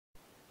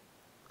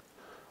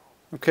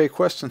Okay,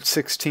 question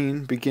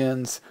 16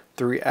 begins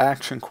the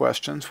reaction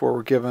questions where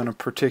we're given a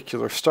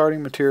particular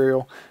starting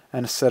material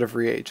and a set of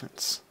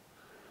reagents.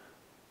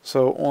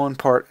 So on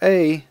part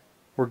A,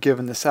 we're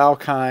given this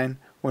alkyne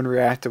when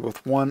reacted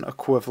with one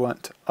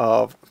equivalent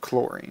of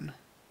chlorine.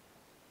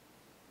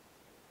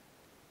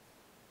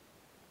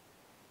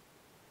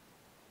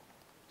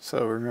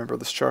 So remember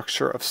the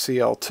structure of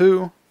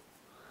Cl2.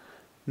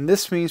 And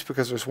this means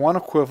because there's one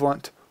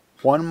equivalent,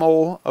 1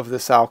 mole of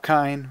this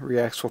alkyne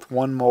reacts with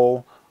 1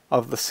 mole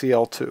of the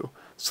Cl2.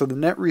 So the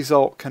net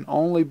result can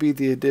only be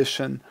the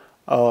addition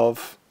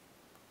of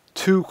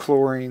 2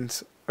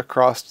 chlorines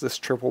across this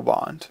triple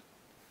bond.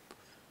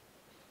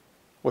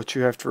 What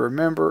you have to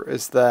remember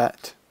is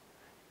that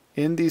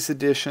in these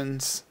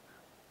additions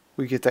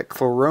we get that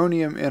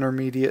chloronium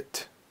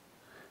intermediate,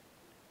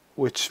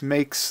 which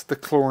makes the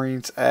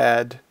chlorines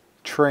add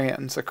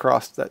trans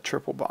across that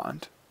triple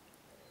bond.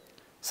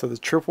 So the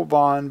triple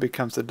bond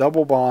becomes a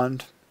double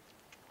bond.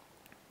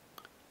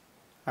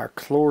 Our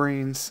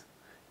chlorines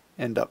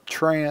end up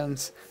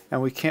trans,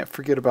 and we can't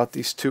forget about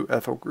these 2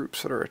 ethyl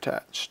groups that are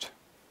attached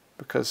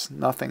because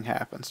nothing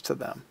happens to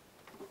them.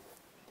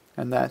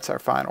 And that's our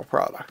final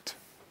product.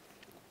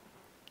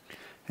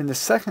 In the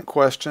second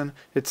question,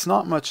 it's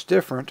not much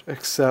different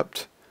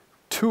except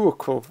 2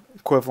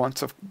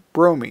 equivalents of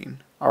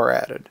bromine are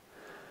added.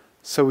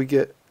 So we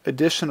get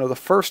addition of the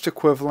first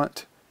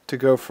equivalent to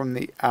go from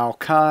the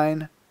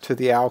alkyne to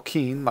the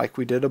alkene like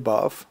we did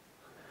above.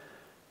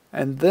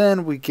 And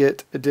then we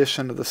get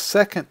addition of the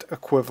second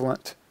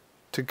equivalent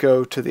to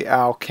go to the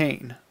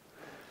alkane.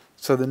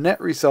 So the net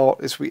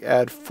result is we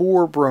add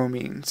 4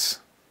 bromines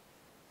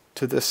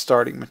to this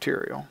starting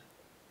material.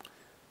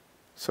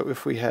 So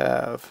if we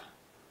have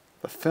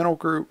the phenyl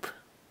group,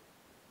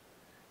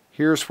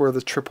 here's where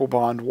the triple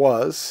bond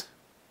was,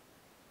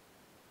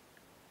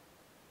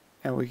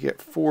 and we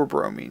get 4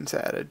 bromines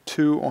added,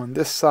 2 on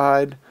this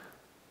side,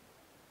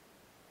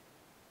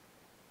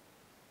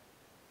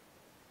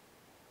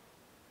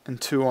 and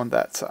 2 on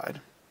that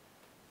side.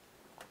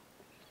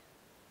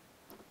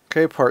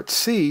 Okay, part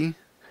C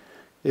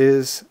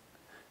is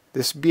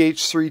this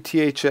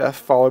BH3THF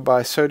followed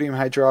by sodium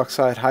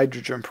hydroxide,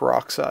 hydrogen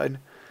peroxide.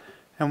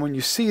 And when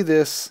you see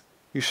this,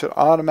 you should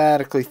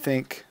automatically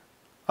think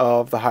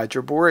of the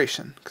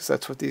hydroboration, because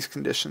that's what these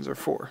conditions are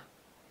for.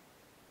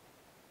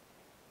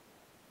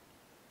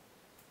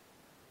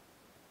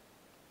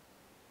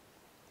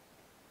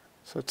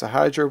 So it's a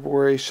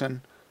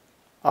hydroboration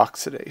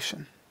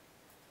oxidation.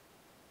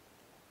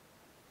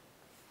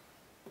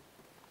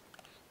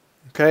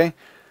 Okay,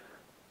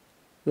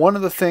 one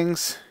of the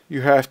things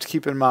you have to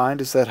keep in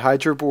mind is that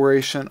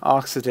hydroboration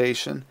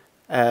oxidation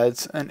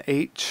adds an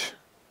H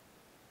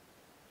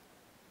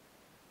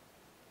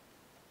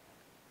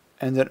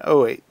and an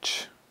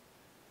OH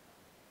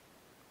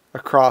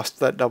across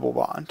that double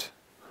bond.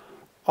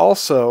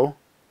 Also,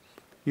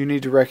 you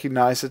need to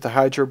recognize that the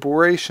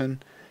hydroboration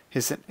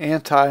is an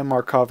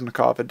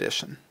anti-Markovnikov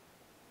addition.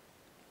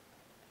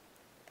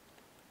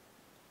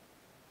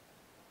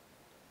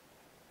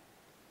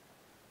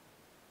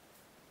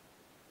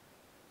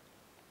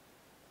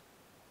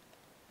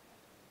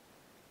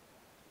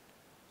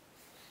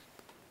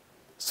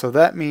 So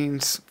that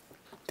means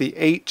the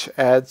H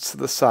adds to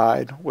the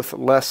side with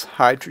less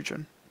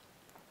hydrogen.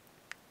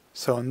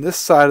 So on this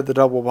side of the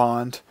double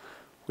bond,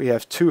 we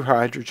have 2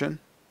 hydrogen.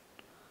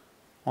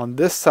 On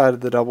this side of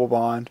the double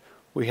bond,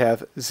 we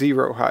have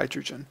 0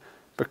 hydrogen.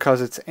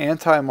 Because it's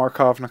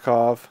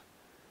anti-Markovnikov,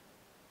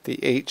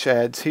 the H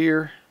adds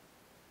here,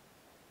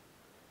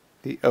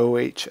 the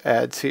OH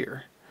adds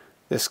here.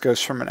 This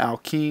goes from an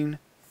alkene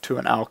to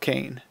an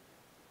alkane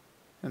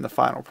in the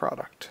final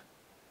product.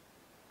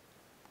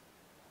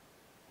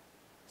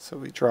 So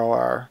we draw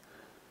our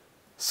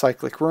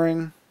cyclic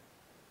ring.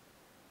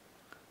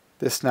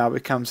 This now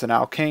becomes an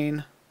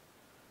alkane.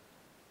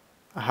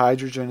 A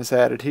hydrogen is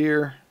added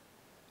here.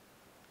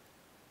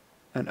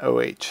 An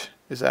OH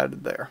is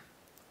added there.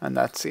 And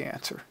that's the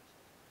answer.